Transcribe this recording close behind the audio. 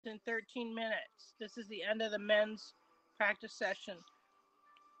in 13 minutes. This is the end of the men's practice session.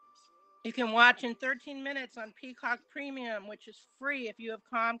 You can watch in 13 minutes on Peacock Premium, which is free if you have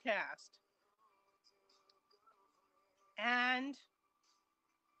Comcast. And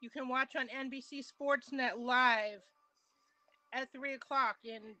you can watch on NBC Sportsnet live at 3 o'clock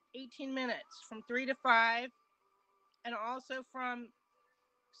in 18 minutes from 3 to 5 and also from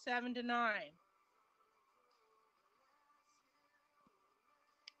 7 to 9.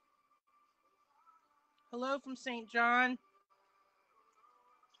 Hello from St. John.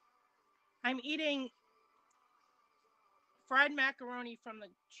 I'm eating fried macaroni from the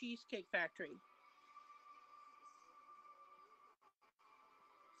Cheesecake Factory.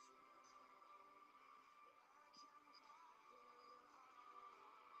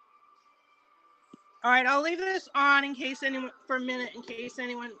 All right, I'll leave this on in case anyone for a minute, in case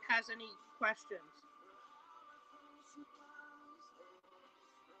anyone has any questions.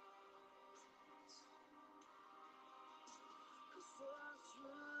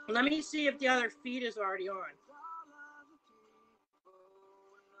 Let me see if the other feed is already on.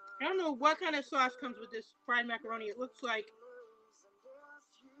 I don't know what kind of sauce comes with this fried macaroni. It looks like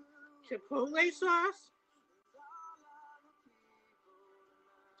Chipotle sauce.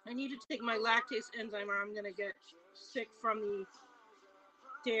 I need to take my lactase enzyme or I'm going to get sick from the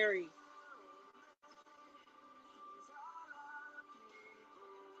dairy.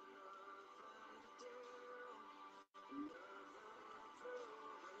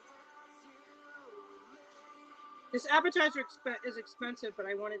 This appetizer is expensive, but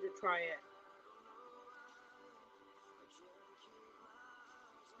I wanted to try it.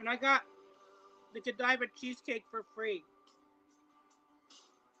 And I got the Godiva cheesecake for free.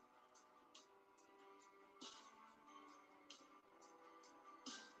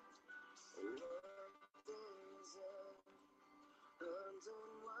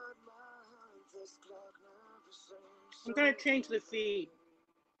 I'm going to change the feed.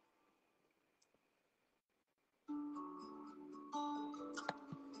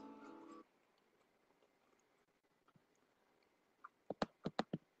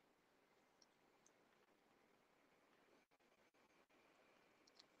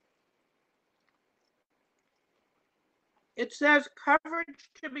 It says coverage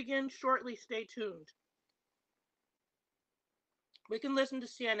to begin shortly. Stay tuned. We can listen to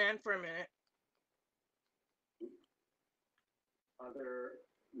CNN for a minute. Other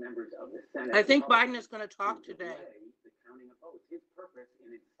members of the Senate. I think Biden is going to talk today. The counting of votes. His purpose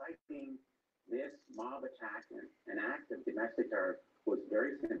in inciting this mob attack and an act of domestic terror was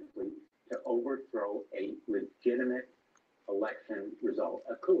very simply to overthrow a legitimate election result,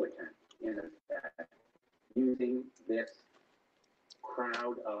 a coup attempt, in effect, using this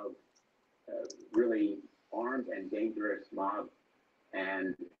crowd of really armed and dangerous mob.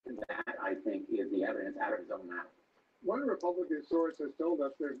 And that, I think, is the evidence out of his own mouth. One Republican source has told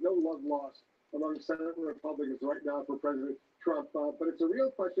us there's no love lost among Senate Republicans right now for President Trump, but it's a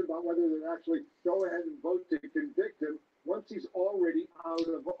real question about whether they actually go ahead and vote to convict him once he's already out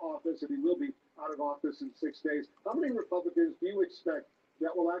of office, and he will be out of office in 6 days. How many Republicans do you expect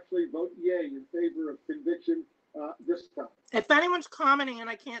that will actually vote yay in favor of conviction this time? If anyone's commenting and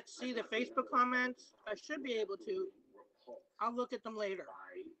I can't see the Facebook comments, I should be able to. I'll look at them later.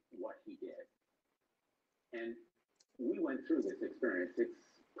 By what he did. And we went through this experience. It's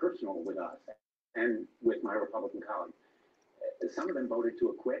personal with us and with my Republican colleagues. Some of them voted to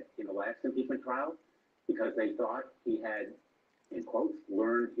acquit in the last impeachment trial because they thought he had, in quotes,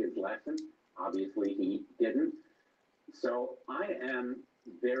 learned his lesson. Obviously, he didn't. So I am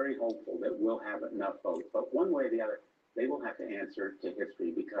very hopeful that we'll have enough votes. But one way or the other, they will have to answer to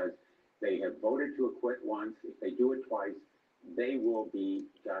history because they have voted to acquit once. If they do it twice, they will be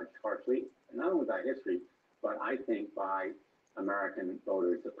judged harshly, not only by history, but I think by American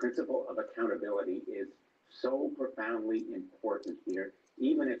voters. The principle of accountability is so profoundly important here,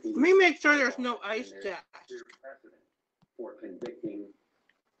 even if Let me make sure there's no ice dash. Precedent for convicting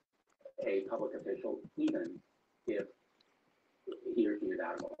a public official, even if he or she is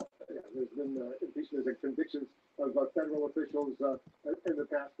out of office. Yeah, there's been impeachments and convictions of federal officials in the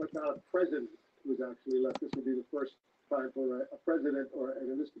past, but not a president who's actually left. This would be the first time for a president, or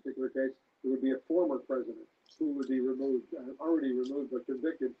and in this particular case, it would be a former president who would be removed, already removed, but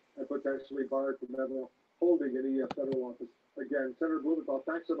convicted and potentially barred from ever holding any federal office again. Senator Blumenthal,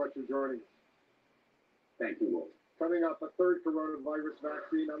 thanks so much for joining us. Thank you, Wolf. Coming up, a third coronavirus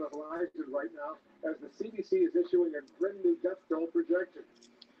vaccine on the horizon right now, as the CDC is issuing a grim new death toll projection.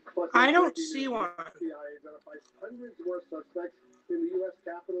 Plus, I don't see one. FBI identifies hundreds more suspects in the U.S.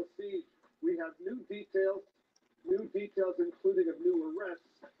 Capitol siege. We have new details New details, including of new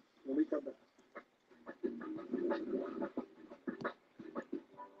arrests, when we come back.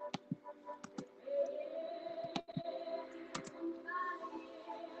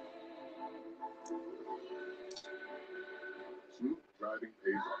 Smooth driving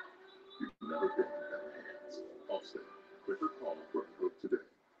pays off. You've never been in better hands. Allstate. Click or call for a quote today.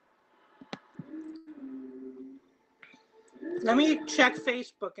 Let me check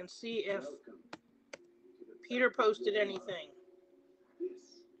Facebook and see if Peter posted anything.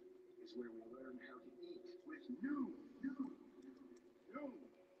 This is where we learn how to eat with Noom.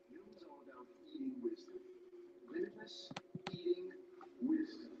 Noom's all about eating wisdom. Limitless eating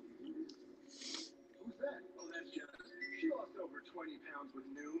wisdom. Who's that? Oh, that's Jess. She lost over 20 pounds with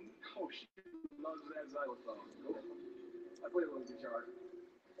Noom. Oh, she loves that xylophone. Cool. I play a little guitar.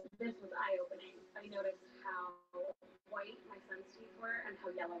 This was eye-opening. I noticed how white my son's teeth were and how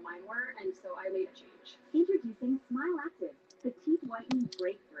yellow mine were, and so I made a change. Introducing Smile Active, the teeth whitening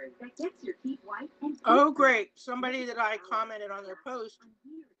breakthrough that gets your teeth white and Oh, great. Somebody that I commented on their post. on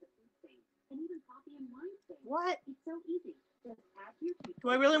years of food stains and even coffee and wine stains. What? It's so easy. Just add to your teeth. Do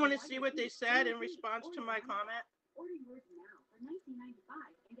I really want to see what they said in response to my comment? Order yours now for $19.95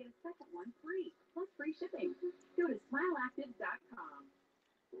 and get a second one free, plus free shipping. Go to smileactive.com.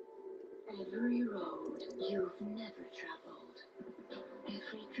 Every road you've never traveled,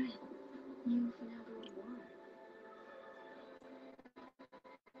 every trip you've never worn,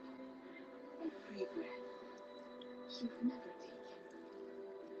 every breath you've never taken,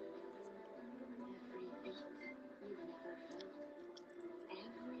 every beat you've never felt,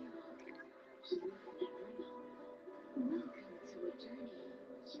 every look you've never known. Welcome to a journey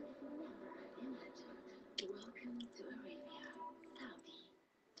you've never imagined. Welcome to Arabia, Saudi.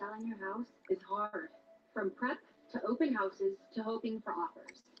 Selling your house is hard. From prep to open houses to hoping for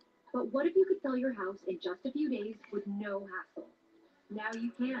offers. But what if you could sell your house in just a few days with no hassle? Now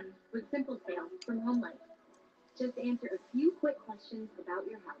you can with Simple Sale from HomeLife. Just answer a few quick questions about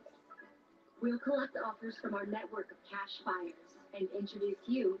your house. We'll collect offers from our network of cash buyers and introduce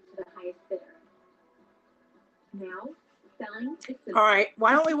you to the highest bidder. Now, selling is simple. All right.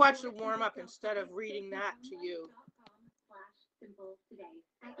 Why don't we watch the warm up instead of reading that to you? Simple today.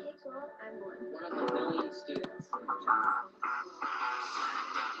 At K-12, I'm one of a million students.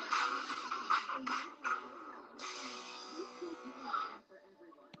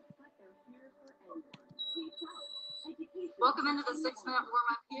 Welcome into the 6-minute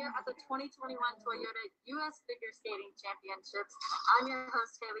warm-up here at the 2021 Toyota U.S. Figure Skating Championships. I'm your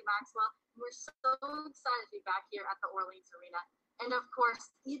host, Haley Maxwell, and we're so excited to be back here at the Orleans Arena. And of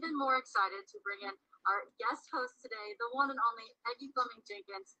course, even more excited to bring in our guest host today, the one and only Peggy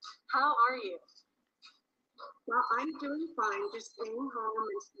Fleming-Jenkins. How are you? Well, I'm doing fine, just staying home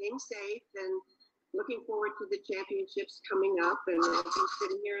and staying safe and looking forward to the championships coming up. And I'll be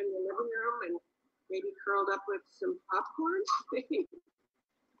sitting here in the living room and maybe curled up with some popcorn.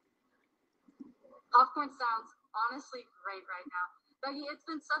 Popcorn sounds honestly great right now. Peggy, it's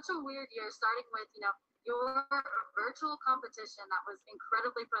been such a weird year, starting with, your virtual competition that was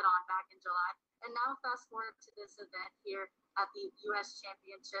incredibly put on back in July. And now fast forward to this event here at the U.S.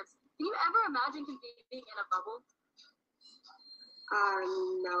 Championships. Can you ever imagine competing in a bubble?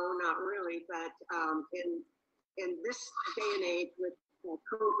 No, not really. But in this day and age with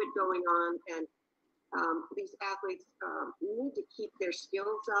COVID going on and these athletes need to keep their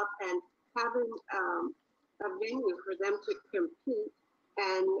skills up and having a venue for them to compete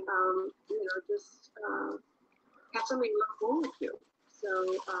and just have something to look forward to. So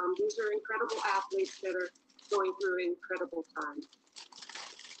these are incredible athletes that are going through incredible times.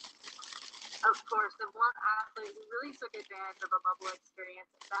 Of course, the one athlete who really took advantage of a bubble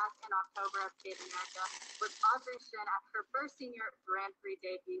experience back in October of Skate America was Audrey Shin at her first senior Grand Prix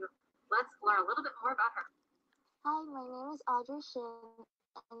debut. Let's learn a little bit more about her. Hi, my name is Audrey Shin,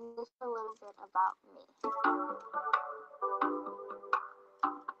 and this is a little bit about me.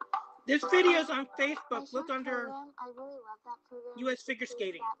 This video's on Facebook. Look under I really love that program. U.S. Figure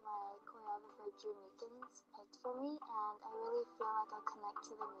Skating. That my choreographer Drew Meekins picked for me, and I really feel like I connect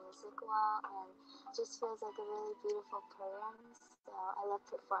to the music well, and just feels like a really beautiful program. So I love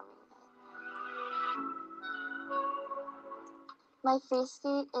performing it. My free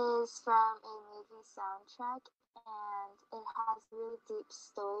skate is from a movie soundtrack, and it has a really deep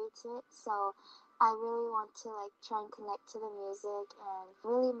story to it. So I really want to try and connect to the music and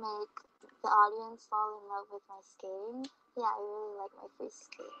really make the audience fall in love with my skating. Yeah, I really like my free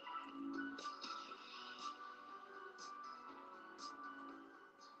skate.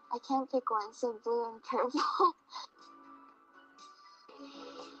 I can't pick one, so blue and purple.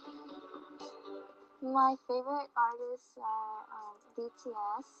 My favorite artists are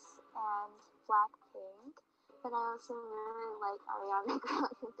BTS and Blackpink, but I also really like Ariana Grande.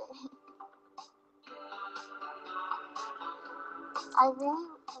 I really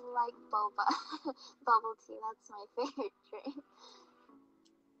like boba, bubble tea. That's my favorite drink.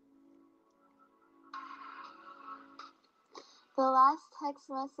 The last text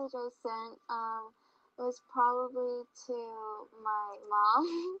message I sent was probably to my mom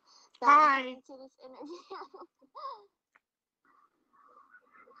that Hi. I'm coming to this interview.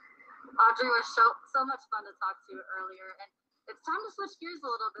 Audrey was so much fun to talk to earlier, and it's time to switch gears a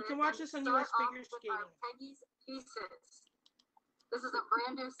little bit. You can watch and this on start US off Figure with our Skating. Peggy's Pieces. This is a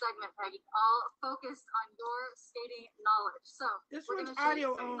brand new segment, Peggy, all focused on your skating knowledge. So This we're one's going to show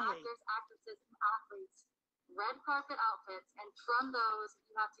you audio some only. actors, actresses, and athletes red carpet outfits, and from those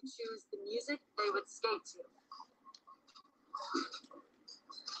you have to choose the music they would skate to.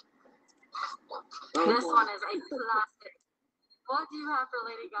 This one is a classic. What do you have for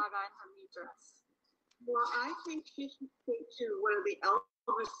Lady Gaga in her new dress? Well, I think she should skate to one of the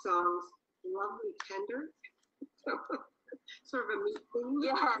Elvis songs, Lovely Tender. Sort of a meat thing.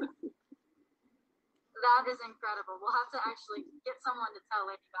 Yes. That is incredible. We'll have to actually get someone to tell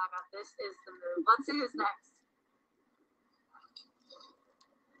Lady Gaga this is the move. Let's see who's next.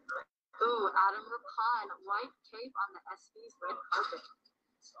 Ooh, Adam Rippon, white cape on the SB's red carpet.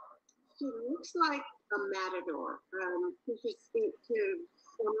 She looks like a matador. She should skate to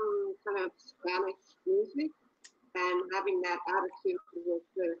some kind of Spanish music and having that attitude with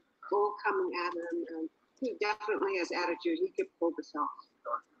the bull coming at him. And he definitely has attitude. He could pull this off.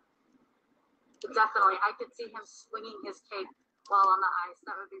 Definitely. I could see him swinging his cape while on the ice.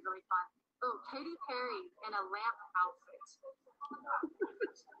 That would be really fun. Oh, Katy Perry in a lamp outfit.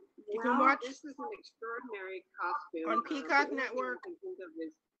 You can watch this is an extraordinary costume. on Peacock Network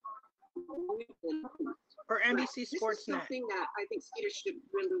or NBC Sports This is Net. something that I think skaters should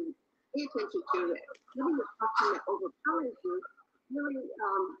really pay attention to. That really the costume that overpowers you really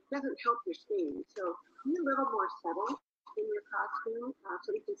doesn't help your skating. So be a little more subtle in your costume so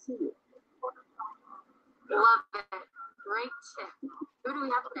we can see you. Love it. Great tip. Who do we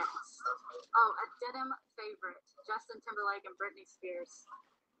have next? Oh, a denim favorite. Justin Timberlake and Britney Spears.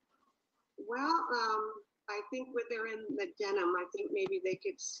 Well, I think when they're in the denim, I think maybe they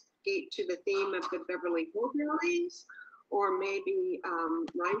could skate to the theme of the Beverly Hillbillies or maybe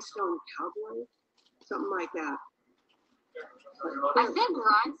Rhinestone Cowboy, something like that. I think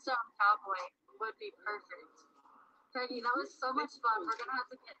Rhinestone Cowboy would be perfect. Peggy, that was so much fun. We're going to have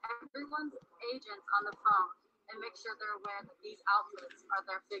to get everyone's agents on the phone and make sure they're aware that these outfits are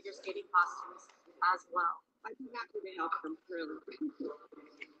their figure skating costumes as well. I'd be happy to help them, really.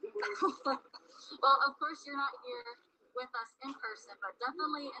 Well, of course, you're not here with us in person, but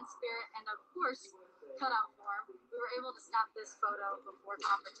definitely in spirit and, of course, cutout form. We were able to snap this photo before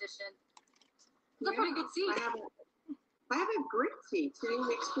competition. It's a pretty good seat. I have a great seat sitting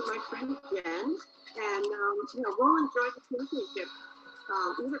next to my friend Jen, and we'll enjoy the championship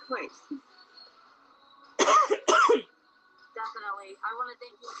either place. Definitely. I want to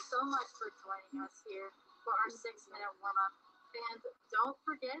thank you so much for joining us here for our 6-minute warm-up. And don't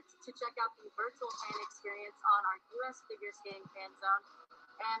forget to check out the virtual fan experience on our US Figure Skating Fan Zone.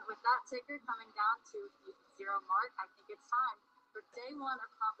 And with that ticker coming down to the 0 mark, I think it's time for day 1 of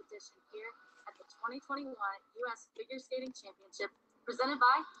competition here at the 2021 US Figure Skating Championship presented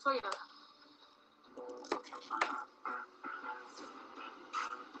by Toyota.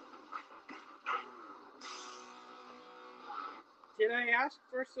 Did I ask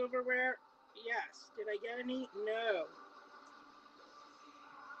for silverware? Yes. Did I get any? No.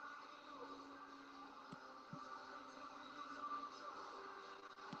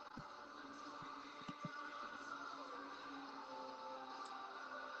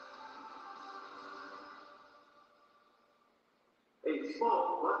 A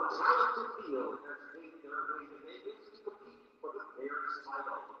small but talented field has made their way to Vegas to compete for the Bears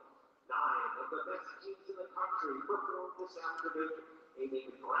title. 9 of the best teams in the country performed this afternoon, aiming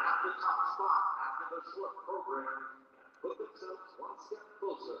to grab the top spot after the short program and put themselves one step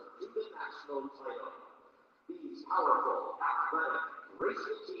closer to the national title. These powerful, athletic,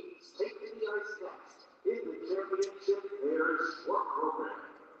 racing teams take to the ice next in the championship Bears short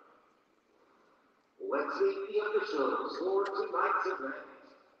program. Let's meet the officials for tonight's event.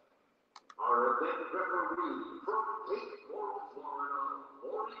 Our event referee from Cape Coral, Florida,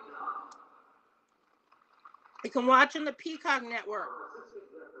 Florida. You can watch on the Peacock Network.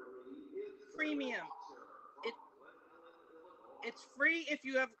 Premium. It's free if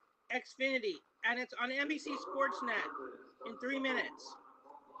you have Xfinity, and it's on NBC Sports Net in 3 minutes.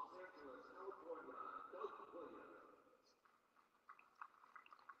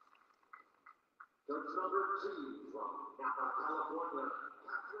 number 2 from Napa, California,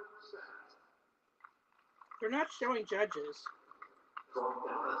 Catherine Scott. They're not showing judges. From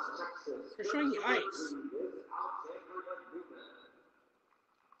Dallas, Texas, They're showing the number ice. 3 is Alexandria Newman.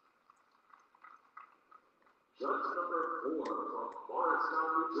 Judge number 4 from Morristown,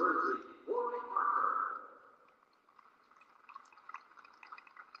 New Jersey, Lori Parker.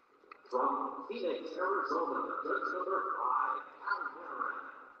 From Phoenix, Arizona, judge number 5, Al Warren.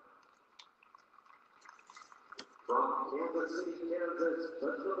 From Kansas City, Kansas,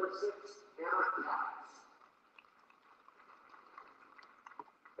 judge number 6, Anna Katz.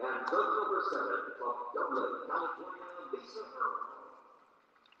 And judge number 7 from Dublin, California, Lisa Earl.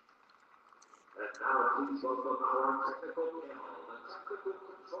 And now please welcome our technical panel, the technical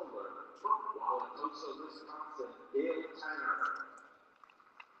controller from Wauwatosa, Wisconsin, Dale Tanner.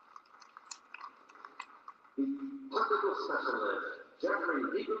 The technical specialist, Jeffrey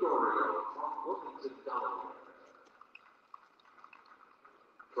DiGregorio from Wilmington, Delaware.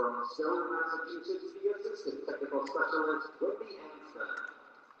 From Stone, Massachusetts, the assistant technical specialist, Wendy Anston.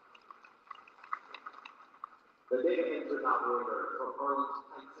 The data entry operator from Arlington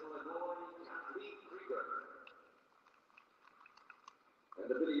Heights, Illinois, Kathleen Krieger. And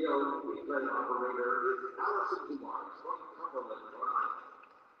the video replay operator is Allison Dumars from Cumberland, Rhode Island.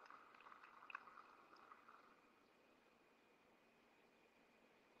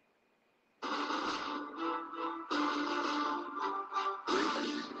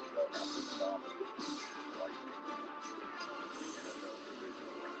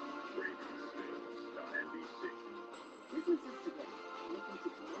 Businesses today looking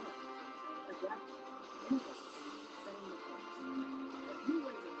to grow, adapt, innovate, setting the course. But new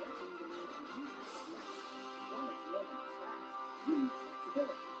ways of working demand a new type of life. One that's more than fast, you need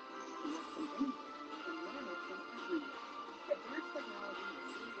flexibility. To work from anywhere and manage from everywhere. Advanced technology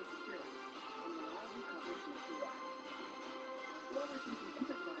with serious security and reliable coverage nationwide. Forward-thinking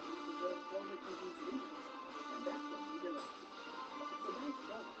enterprises deserve forward-thinking solutions, and that's what we deliver. It's a nice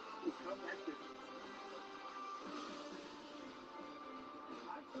goal. We come that different.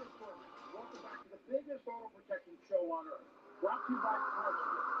 I'm Chris Berman. Welcome back to the biggest auto protection show on earth. Brought to you by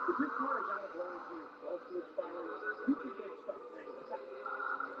CarShield. If your car is out of warranty or close to expiring, you can get stuck paying the second.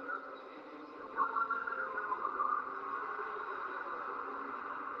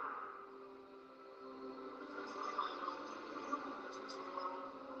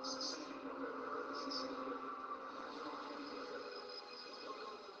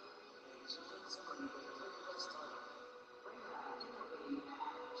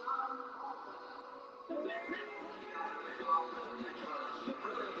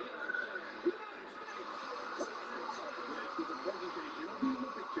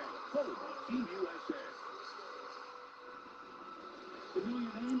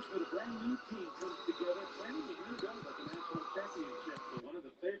 Familiar names, but a brand new team comes together, planning to rebuild at the national championship. So one of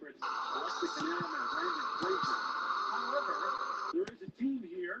the favorites, Alexa Canam and Brandon Frazier. However, there is a team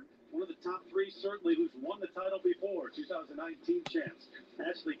here, one of the top 3 certainly, who's won the title before, 2019 champs.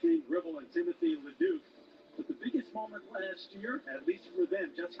 Ashley King, Gribble, and Timothy Leduc. But the biggest moment last year, at least for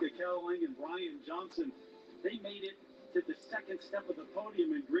them, Jessica Kelling and Brian Johnson, they made it to the second step of the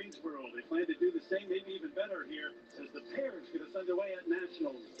podium in Greensboro. They plan to do the same, maybe even better here, as the pairs get us underway at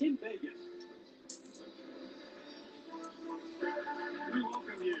Nationals in Vegas. We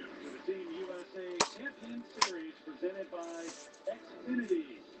welcome you to the Team USA Champion Series presented by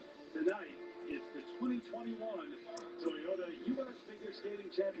Xfinity. Tonight, it's the 2021 Toyota US Figure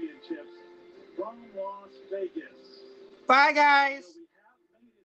Skating Championships from Las Vegas. Bye, guys.